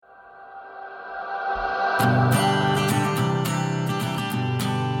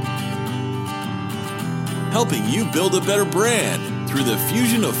Helping you build a better brand through the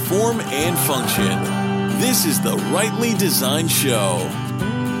fusion of form and function. This is the Rightly Designed Show.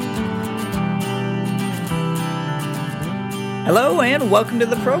 Hello and welcome to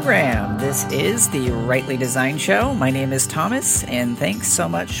the program. This is the Rightly Designed Show. My name is Thomas, and thanks so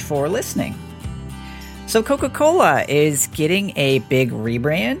much for listening. So Coca-Cola is getting a big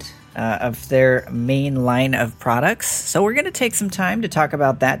rebrand of their main line of products. So we're going to take some time to talk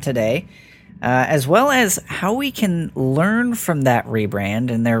about that today. As well as how we can learn from that rebrand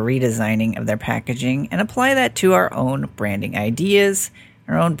and their redesigning of their packaging and apply that to our own branding ideas,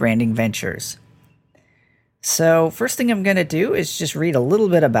 our own branding ventures. So first thing I'm going to do is just read a little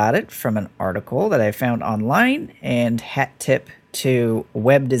bit about it from an article that I found online, and hat tip to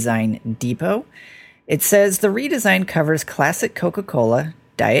Web Design Depot. It says the redesign covers classic Coca-Cola,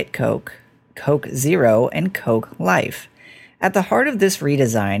 Diet Coke, Coke Zero, and Coke Life. At the heart of this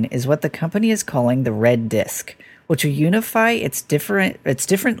redesign is what the company is calling the red disc, which will unify its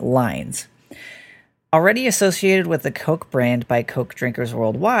different lines. Already associated with the Coke brand by Coke drinkers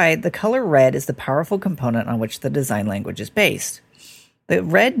worldwide, the color red is the powerful component on which the design language is based. The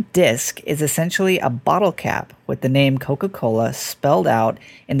red disc is essentially a bottle cap with the name Coca-Cola spelled out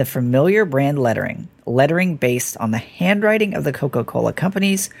in the familiar brand lettering based on the handwriting of the Coca-Cola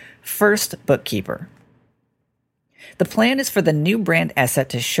company's first bookkeeper. The plan is for the new brand asset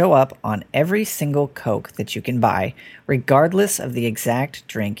to show up on every single Coke that you can buy, regardless of the exact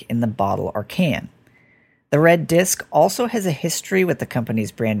drink in the bottle or can. The red disc also has a history with the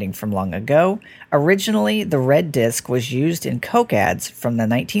company's branding from long ago. Originally, the red disc was used in Coke ads from the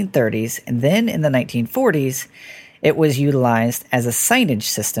 1930s, and then in the 1940s, it was utilized as a signage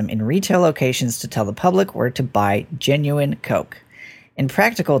system in retail locations to tell the public where to buy genuine Coke. In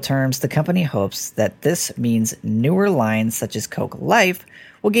practical terms, the company hopes that this means newer lines such as Coke Life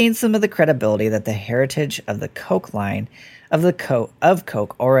will gain some of the credibility that the heritage of the Coke line of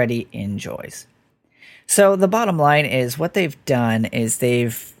Coke already enjoys. So the bottom line is what they've done is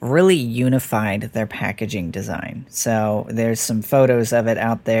they've really unified their packaging design. So there's some photos of it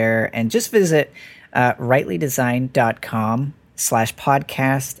out there, and just visit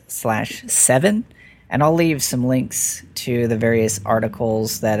rightlydesign.com/podcast/7. And I'll leave some links to the various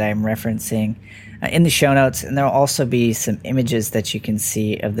articles that I'm referencing in the show notes. And there'll also be some images that you can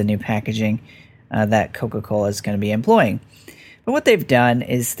see of the new packaging that Coca-Cola is going to be employing. But what they've done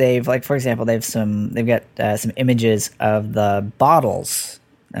is for example, they've got some images of the bottles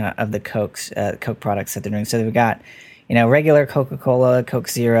of the Coke products that they're doing. So they've got, regular Coca-Cola, Coke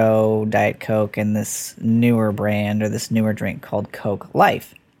Zero, Diet Coke, and this newer brand or this newer drink called Coke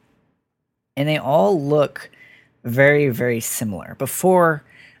Life. And they all look very, very similar. They look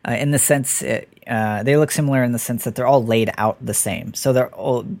similar in the sense that they're all laid out the same. So the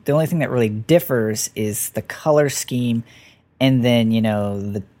only thing that really differs is the color scheme, and then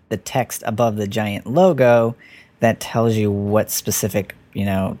the text above the giant logo that tells you what specific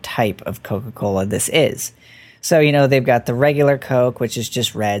type of Coca-Cola this is. So they've got the regular Coke, which is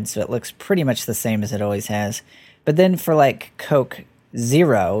just red, so it looks pretty much the same as it always has. But then for Coke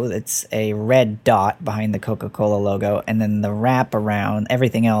Zero, it's a red dot behind the Coca-Cola logo, and then the wrap around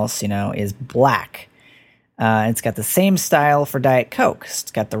everything else, is black. It's got the same style for Diet Coke.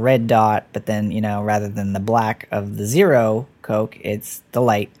 It's got the red dot, but then, rather than the black of the Zero Coke, it's the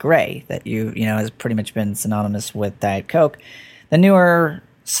light gray that has pretty much been synonymous with Diet Coke. The newer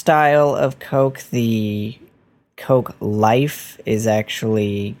style of Coke, the Coke Life, is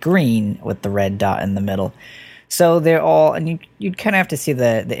actually green with the red dot in the middle. So they're all, and you'd kind of have to see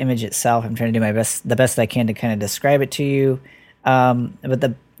the image itself. I'm trying to do the best I can to kind of describe it to you. But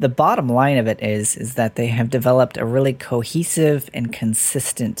the bottom line of it is that they have developed a really cohesive and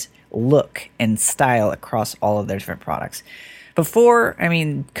consistent look and style across all of their different products.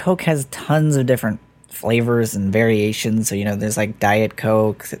 Coke has tons of different flavors and variations. So, there's Diet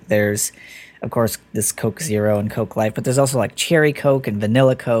Coke, there's, of course, this Coke Zero and Coke Life, but there's also Cherry Coke and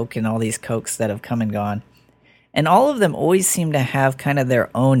Vanilla Coke and all these Cokes that have come and gone. And all of them always seem to have kind of their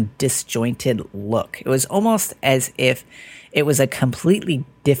own disjointed look. It was almost as if it was a completely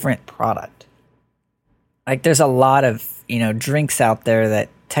different product. There's a lot of, drinks out there that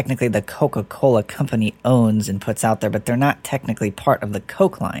technically the Coca-Cola company owns and puts out there, but they're not technically part of the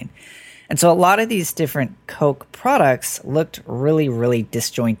Coke line. And so a lot of these different Coke products looked really, really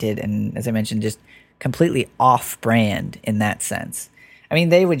disjointed and, as I mentioned, just completely off-brand in that sense.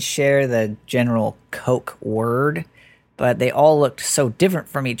 They would share the general Coke word, but they all looked so different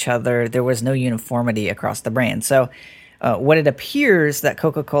from each other, there was no uniformity across the brand. So What it appears that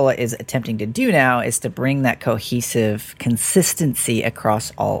Coca-Cola is attempting to do now is to bring that cohesive consistency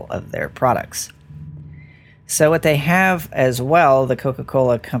across all of their products. So what they have as well, the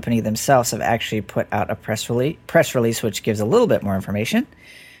Coca-Cola company themselves have actually put out a press release which gives a little bit more information.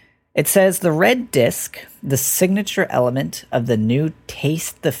 It says the red disc, the signature element of the new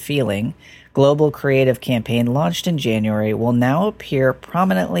Taste the Feeling global creative campaign launched in January, will now appear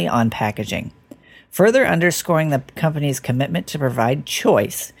prominently on packaging. Further underscoring the company's commitment to provide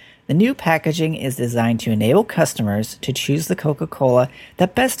choice, the new packaging is designed to enable customers to choose the Coca-Cola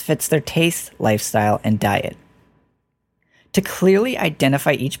that best fits their taste, lifestyle, and diet. To clearly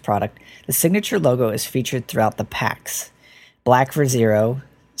identify each product, the signature logo is featured throughout the packs: black for zero,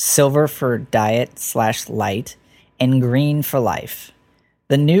 silver for diet/light, and green for life.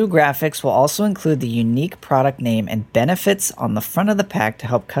 The new graphics will also include the unique product name and benefits on the front of the pack to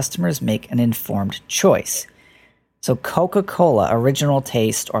help customers make an informed choice. So Coca-Cola Original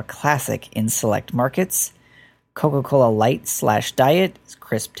Taste or Classic in select markets, Coca-Cola Light/Diet,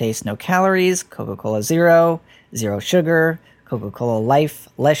 crisp taste, no calories, Coca-Cola Zero, zero sugar, Coca-Cola Life,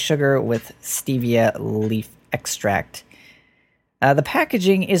 less sugar with stevia leaf extract. The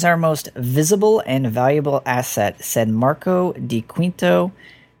packaging is our most visible and valuable asset, said Marco Di Quinto,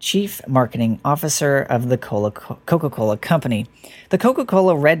 Chief Marketing Officer of the Coca-Cola Company. The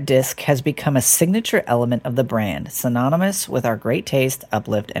Coca-Cola Red Disc has become a signature element of the brand, synonymous with our great taste,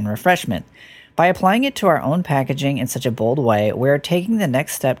 uplift, and refreshment. By applying it to our own packaging in such a bold way, we are taking the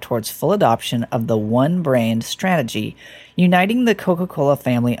next step towards full adoption of the one brand strategy, uniting the Coca-Cola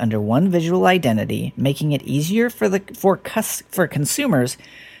family under one visual identity, making it easier for consumers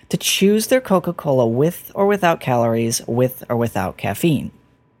to choose their Coca-Cola with or without calories, with or without caffeine.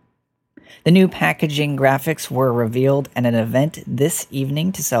 The new packaging graphics were revealed at an event this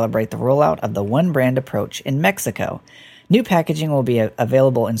evening to celebrate the rollout of the one brand approach in Mexico. New packaging will be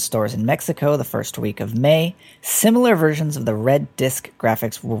available in stores in Mexico the first week of May. Similar versions of the red disc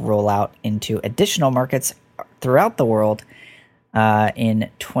graphics will roll out into additional markets throughout the world in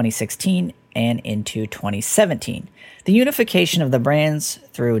 2016 and into 2017. The unification of the brands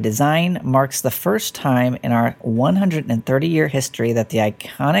through design marks the first time in our 130-year history that the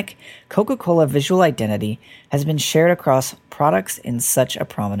iconic Coca-Cola visual identity has been shared across products in such a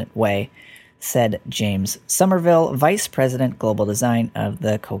prominent way, said James Somerville, Vice President Global Design of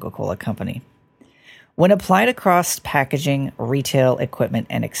the Coca-Cola Company. When applied across packaging, retail, equipment,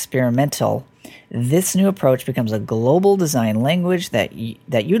 and experimental, this new approach becomes a global design language that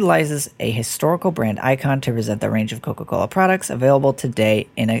utilizes a historical brand icon to present the range of Coca-Cola products available today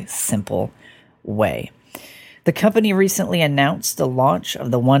in a simple way. The company recently announced the launch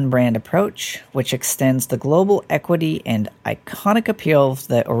of the one brand approach, which extends the global equity and iconic appeal of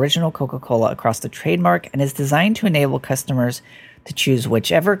the original Coca-Cola across the trademark and is designed to enable customers to choose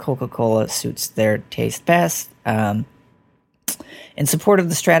whichever Coca-Cola suits their taste best. In support of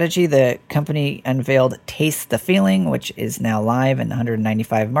the strategy, the company unveiled Taste the Feeling, which is now live in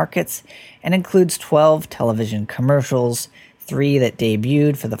 195 markets and includes 12 television commercials, 3 that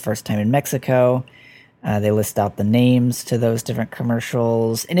debuted for the first time in Mexico. They list out the names to those different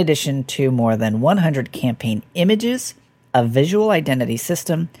commercials, in addition to more than 100 campaign images, a visual identity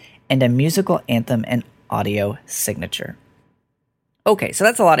system, and a musical anthem and audio signature. Okay, so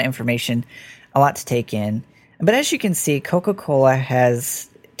that's a lot of information, a lot to take in. But as you can see, Coca-Cola has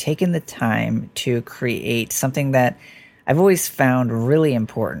taken the time to create something that I've always found really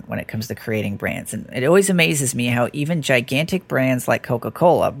important when it comes to creating brands. And it always amazes me how even gigantic brands like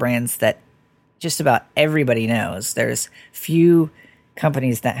Coca-Cola, brands that just about everybody knows, there's few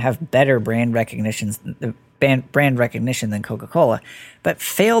companies that have better brand recognition than Coca-Cola, but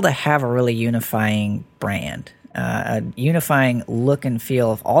fail to have a really unifying brand. A unifying look and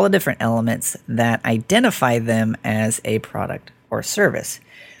feel of all the different elements that identify them as a product or service.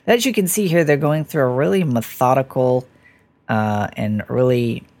 As you can see here, they're going through a really methodical and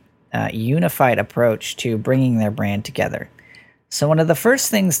really unified approach to bringing their brand together. So one of the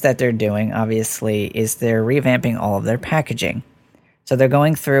first things that they're doing, obviously, is they're revamping all of their packaging. So they're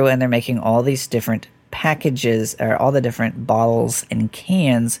going through and they're making all these different packages, or all the different bottles and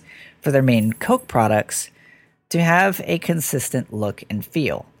cans for their main Coke products, to have a consistent look and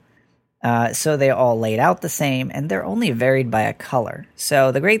feel. So they all laid out the same, and they're only varied by a color.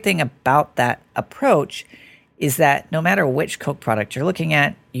 So the great thing about that approach is that no matter which Coke product you're looking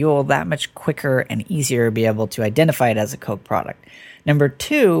at, you'll that much quicker and easier be able to identify it as a Coke product. Number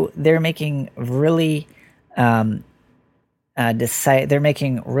 2, they're making really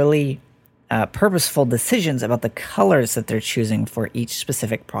purposeful decisions about the colors that they're choosing for each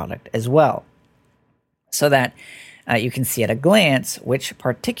specific product as well. So that you can see at a glance which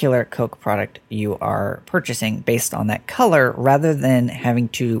particular Coke product you are purchasing based on that color rather than having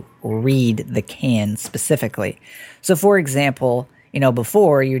to read the can specifically. So for example,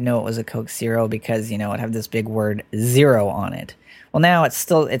 before it was a Coke Zero because, it had this big word zero on it. Well, now it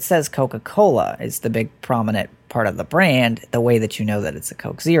says Coca-Cola is the big prominent part of the brand. The way that you know that it's a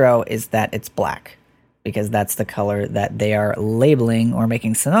Coke Zero is that it's black, because that's the color that they are labeling or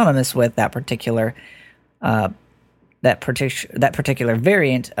making synonymous with that particular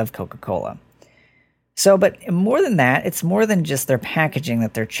variant of Coca-Cola. So, but more than that, it's more than just their packaging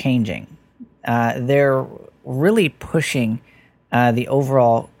that they're changing. They're really pushing the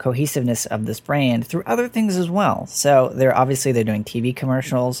overall cohesiveness of this brand through other things as well. So they're doing TV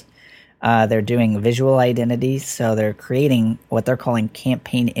commercials. They're doing visual identities. So they're creating what they're calling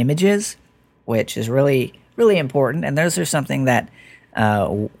campaign images, which is really, really important. And those are something that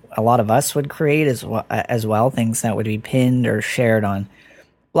a lot of us would create as well, things that would be pinned or shared on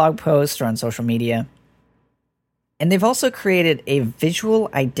blog posts or on social media. And they've also created a visual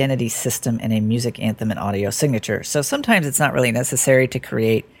identity system and a music anthem and audio signature. So sometimes it's not really necessary to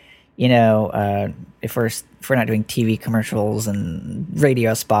create, if we're not doing TV commercials and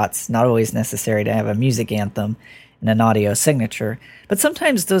radio spots, not always necessary to have a music anthem and an audio signature. But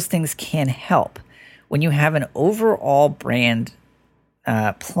sometimes those things can help. When you have an overall brand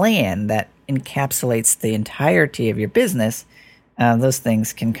plan that encapsulates the entirety of your business, those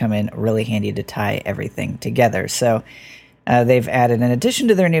things can come in really handy to tie everything together. So they've added, in addition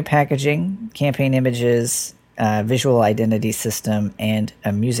to their new packaging, campaign images, visual identity system, and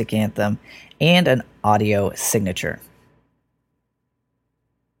a music anthem, and an audio signature.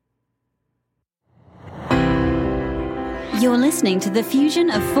 You're listening to the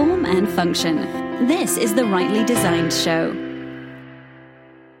fusion of form and function. This is the Rightly Designed Show.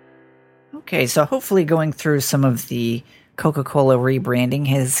 Okay, so hopefully going through some of the Coca-Cola rebranding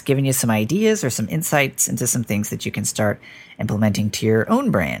has given you some ideas or some insights into some things that you can start implementing to your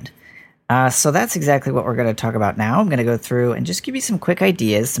own brand. So that's exactly what we're going to talk about now. I'm going to go through and just give you some quick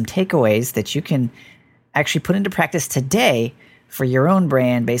ideas, some takeaways that you can actually put into practice today for your own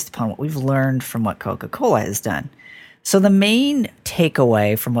brand based upon what we've learned from what Coca-Cola has done. So the main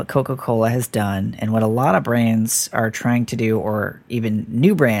takeaway from what Coca-Cola has done and what a lot of brands are trying to do, or even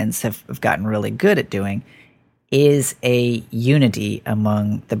new brands have gotten really good at doing, is a unity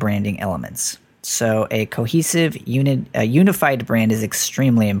among the branding elements. So a cohesive, unified brand is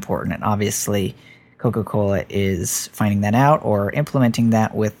extremely important, and obviously Coca-Cola is finding that out or implementing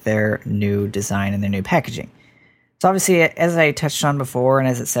that with their new design and their new packaging. So obviously, as I touched on before, and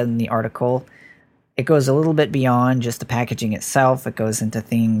as it said in the article, it goes a little bit beyond just the packaging itself. It goes into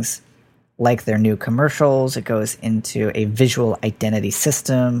things like their new commercials. It goes into a visual identity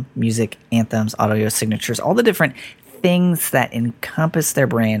system, music, anthems, audio signatures. All the different things that encompass their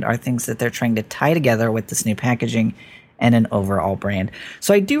brand are things that they're trying to tie together with this new packaging and an overall brand.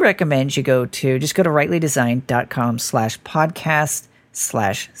 So I do recommend you go to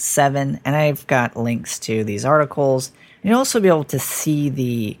rightlydesign.com/podcast/7, and I've got links to these articles. And you'll also be able to see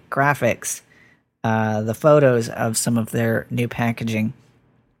the graphics, the photos of some of their new packaging.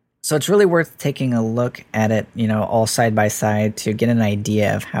 So it's really worth taking a look at it, all side by side to get an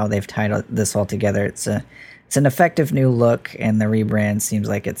idea of how they've tied this all together. It's an effective new look, and the rebrand seems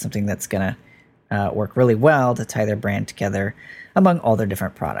like it's something that's going to work really well to tie their brand together among all their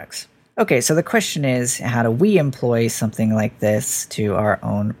different products. Okay, so the question is, how do we employ something like this to our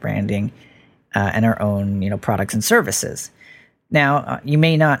own branding and our own, products and services? Now, you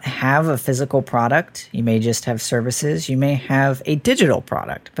may not have a physical product. You may just have services. You may have a digital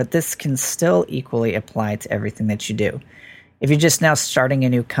product, but this can still equally apply to everything that you do. If you're just now starting a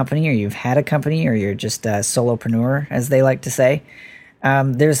new company, or you've had a company, or you're just a solopreneur, as they like to say,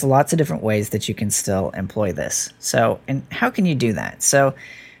 there's lots of different ways that you can still employ this. So, and how can you do that? So,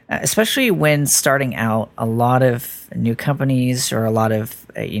 especially when starting out, a lot of new companies or a lot of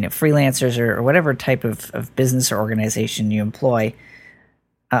freelancers or whatever type of business or organization you employ,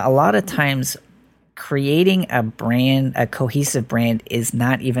 a lot of times creating a brand, a cohesive brand, is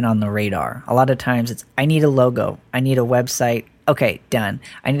not even on the radar. A lot of times it's, I need a logo, I need a website, okay, done.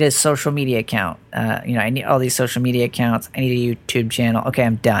 I need a social media account, I need all these social media accounts, I need a YouTube channel, okay,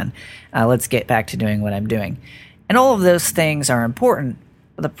 I'm done. Let's get back to doing what I'm doing. And all of those things are important.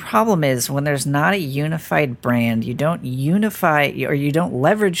 The problem is when there's not a unified brand, you don't unify or you don't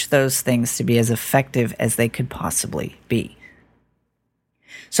leverage those things to be as effective as they could possibly be.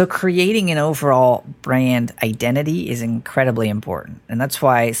 So creating an overall brand identity is incredibly important. And that's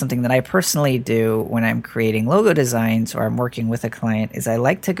why something that I personally do when I'm creating logo designs or I'm working with a client is I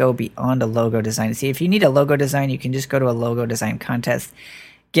like to go beyond a logo design. See, if you need a logo design, you can just go to a logo design contest,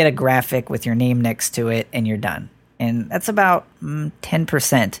 get a graphic with your name next to it, and you're done. And that's about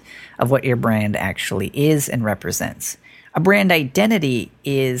 10% of what your brand actually is and represents. A brand identity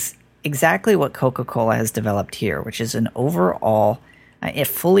is exactly what Coca-Cola has developed here, which is an overall a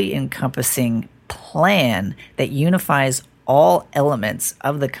fully encompassing plan that unifies all elements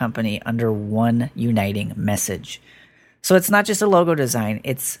of the company under one uniting message. So it's not just a logo design,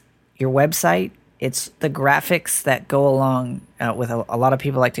 it's your website, it's the graphics that go along with a lot of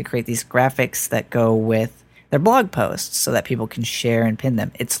people like to create these graphics that go with their blog posts so that people can share and pin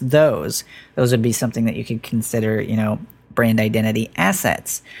them. It's those would be something that you could consider, brand identity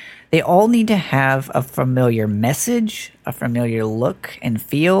assets. They all need to have a familiar message, a familiar look and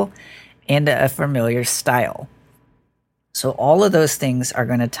feel, and a familiar style. So all of those things are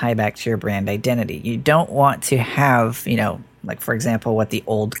going to tie back to your brand identity. You don't want to have, like for example, what the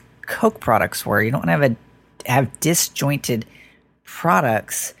old Coke products were. You don't want to have disjointed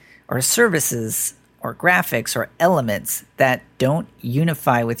products or services or graphics or elements that don't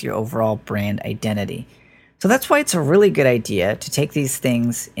unify with your overall brand identity. So that's why it's a really good idea to take these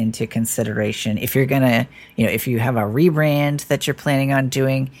things into consideration. If you're going to, if you have a rebrand that you're planning on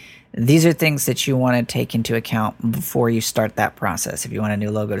doing, these are things that you want to take into account before you start that process. If you want a new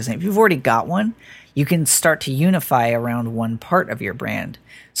logo design, if you've already got one, you can start to unify around one part of your brand.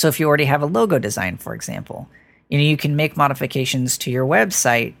 So if you already have a logo design, for example, you can make modifications to your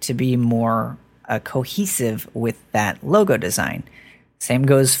website to be more cohesive with that logo design. Same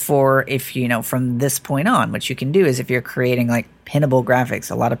goes for if, from this point on, what you can do is if you're creating like pinnable graphics,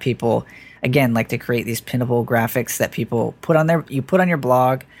 a lot of people, again, like to create these pinnable graphics that people put on your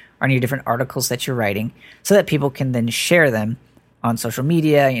blog or on your different articles that you're writing so that people can then share them on social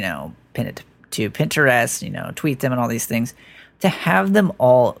media, pin it to Pinterest, tweet them and all these things to have them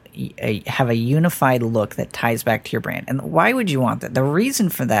all have a unified look that ties back to your brand. And why would you want that? The reason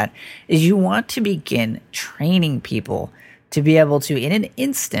for that is you want to begin training people to be able to, in an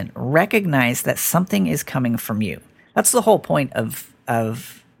instant, recognize that something is coming from you. That's the whole point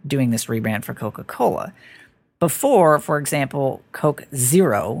of doing this rebrand for Coca-Cola. Before, for example, Coke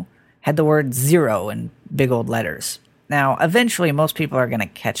Zero had the word zero in big old letters. Now, eventually, most people are going to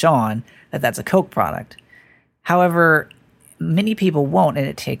catch on that that's a Coke product. However, many people won't, and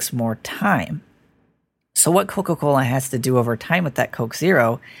it takes more time. So what Coca-Cola has to do over time with that Coke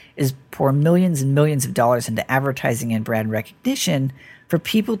Zero is pour millions and millions of dollars into advertising and brand recognition for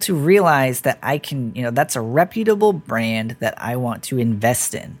people to realize that I can, that's a reputable brand that I want to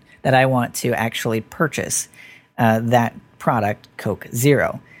invest in, that I want to actually purchase that product, Coke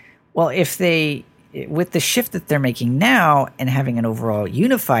Zero. Well, with the shift that they're making now and having an overall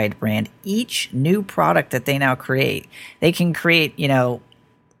unified brand, each new product that they now create, they can create,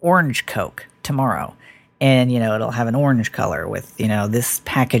 orange Coke tomorrow. And, it'll have an orange color with, this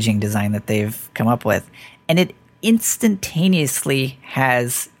packaging design that they've come up with. And it instantaneously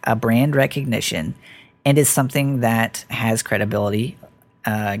has a brand recognition and is something that has credibility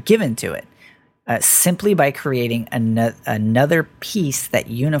given to it. Simply by creating another piece that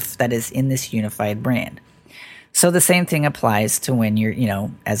is in this unified brand. So the same thing applies to when you're,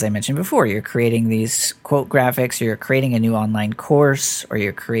 as I mentioned before, you're creating these quote graphics, or you're creating a new online course, or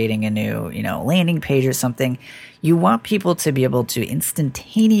you're creating a new, landing page or something. You want people to be able to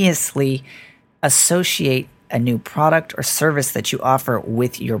instantaneously associate a new product or service that you offer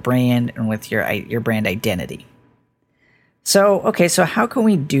with your brand and with your brand identity. So how can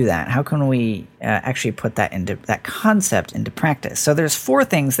we do that? How can we actually put that concept into practice? So there's 4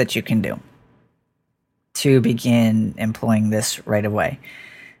 things that you can do to begin employing this right away.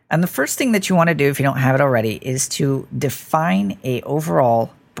 And the first thing that you want to do, if you don't have it already, is to define a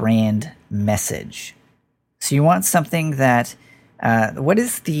overall brand message. So you want something that, what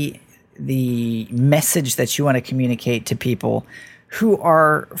is the message that you want to communicate to people who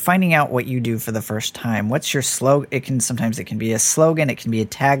are finding out what you do for the first time? What's your slogan? Sometimes it can be a slogan, it can be a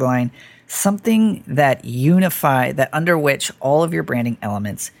tagline, something that under which all of your branding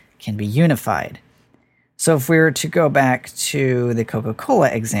elements can be unified. So if we were to go back to the Coca-Cola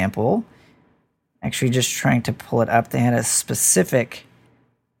example, actually just trying to pull it up, they had a specific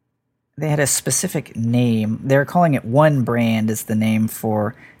name. They're calling it One Brand is the name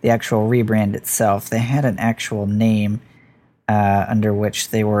for the actual rebrand itself. They had an actual name under which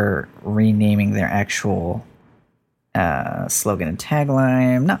they were renaming their actual slogan and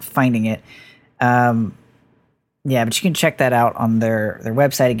tagline. I'm not finding it. Yeah, but you can check that out on their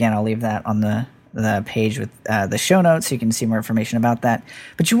website. Again, I'll leave that on the page with the show notes so you can see more information about that.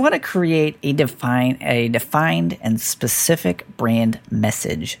 But you want to create a defined and specific brand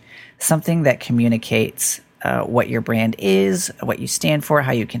message, something that communicates what your brand is, what you stand for,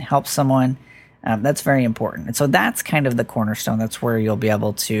 how you can help someone. That's very important. And so that's kind of the cornerstone. That's where you'll be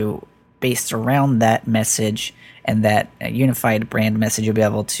able to, based around that message and that unified brand message, you'll be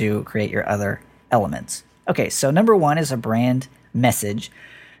able to create your other elements. Okay, so number 1 is a brand message.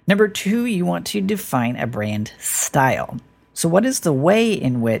 Number 2, you want to define a brand style. So what is the way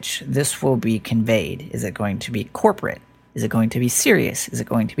in which this will be conveyed? Is it going to be corporate? Is it going to be serious? Is it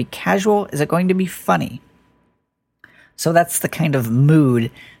going to be casual? Is it going to be funny? So that's the kind of mood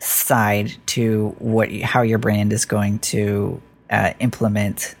side to how your brand is going to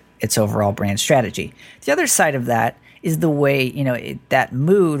implement its overall brand strategy. The other side of that is the way, that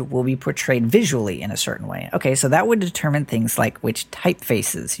mood will be portrayed visually in a certain way. Okay, so that would determine things like which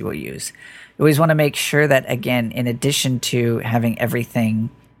typefaces you will use. You always want to make sure that, again, in addition to having everything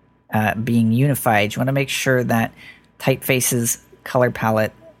being unified, you want to make sure that typefaces, color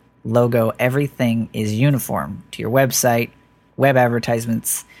palette, logo, everything is uniform to your website, web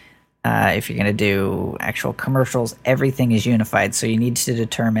advertisements. If you're going to do actual commercials, everything is unified. So you need to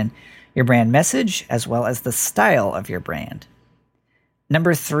determine your brand message as well as the style of your brand.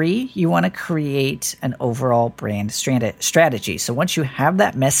 Number 3, you want to create an overall brand strategy. So once you have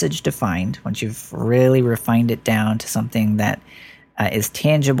that message defined, once you've really refined it down to something that is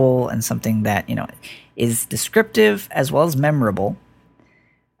tangible and something that is descriptive as well as memorable,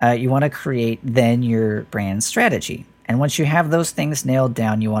 you want to create then your brand strategy. And once you have those things nailed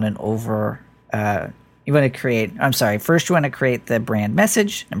down, you want to create the brand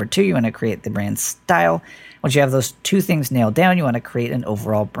message. Number 2, you want to create the brand style. Once you have those 2 things nailed down, you want to create an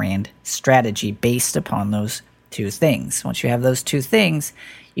overall brand strategy based upon those 2 things. Once you have those 2 things,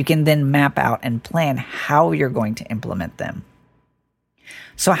 you can then map out and plan how you're going to implement them.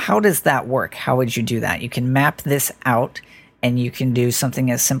 So how does that work? How would you do that? You can map this out, and you can do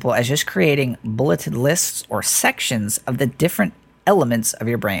something as simple as just creating bulleted lists or sections of the different elements of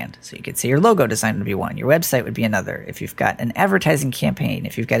your brand. So you could say your logo design would be one, your website would be another. If you've got an advertising campaign,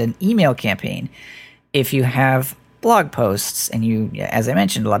 if you've got an email campaign, if you have blog posts, and as I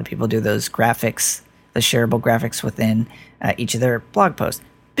mentioned, a lot of people do those graphics, the shareable graphics within each of their blog posts,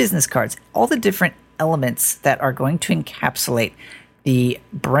 business cards, all the different elements that are going to encapsulate the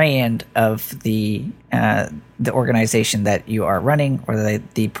brand of the organization that you are running, or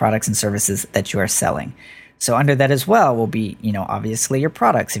the products and services that you are selling. So under that as well will be, obviously your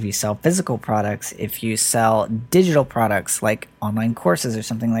products. If you sell physical products, if you sell digital products like online courses or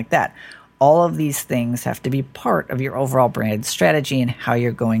something like that, all of these things have to be part of your overall brand strategy and how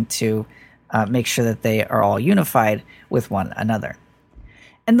you're going to make sure that they are all unified with one another.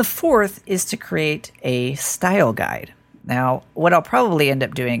 And the 4th is to create a style guide. Now, what I'll probably end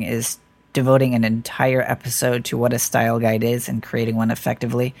up doing is devoting an entire episode to what a style guide is and creating one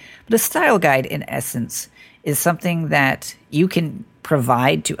effectively. But a style guide, in essence, is something that you can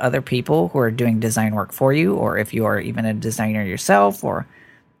provide to other people who are doing design work for you, or if you are even a designer yourself, or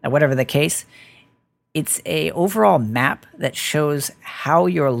whatever the case. It's a overall map that shows how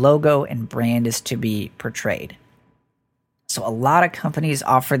your logo and brand is to be portrayed. So a lot of companies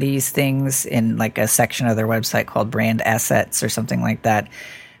offer these things in like a section of their website called brand assets or something like that.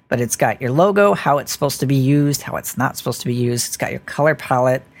 But it's got your logo, how it's supposed to be used, how it's not supposed to be used. It's got your color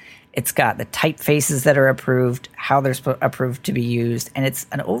palette. It's got the typefaces that are approved, how they're approved to be used. And it's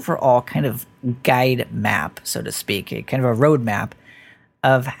an overall kind of guide map, so to speak, a kind of a roadmap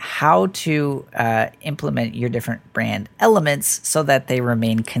of how to implement your different brand elements so that they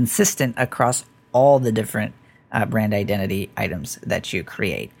remain consistent across all the different brand identity items that you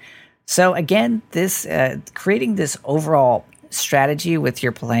create. So again, this creating this overall strategy with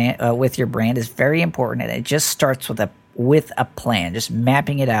your plan, with your brand is very important, and it just starts with a plan, just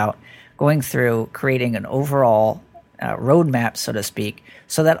mapping it out, going through, creating an overall roadmap, so to speak,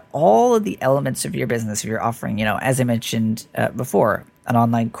 so that all of the elements of your business, if you're offering, as I mentioned before, an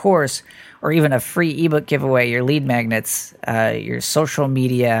online course or even a free ebook giveaway, your lead magnets, your social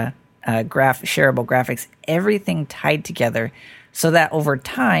media, shareable graphics, everything tied together so that over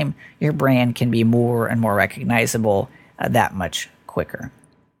time your brand can be more and more recognizable that much quicker.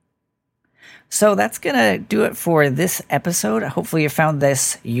 So that's going to do it for this episode. Hopefully you found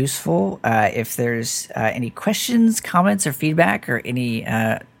this useful. If there's any questions, comments, or feedback, or any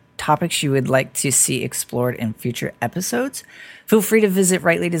topics you would like to see explored in future episodes, feel free to visit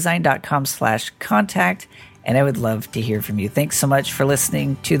rightlydesign.com/contact, and I would love to hear from you. Thanks so much for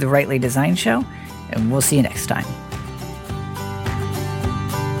listening to The Rightly Design Show, and we'll see you next time.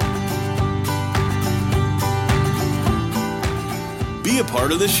 Be a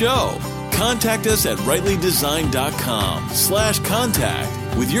part of the show. Contact us at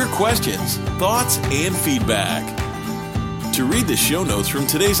rightlydesign.com/contact with your questions, thoughts, and feedback. To read the show notes from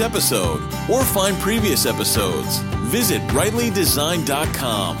today's episode or find previous episodes, visit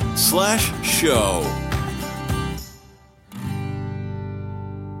rightlydesign.com/show.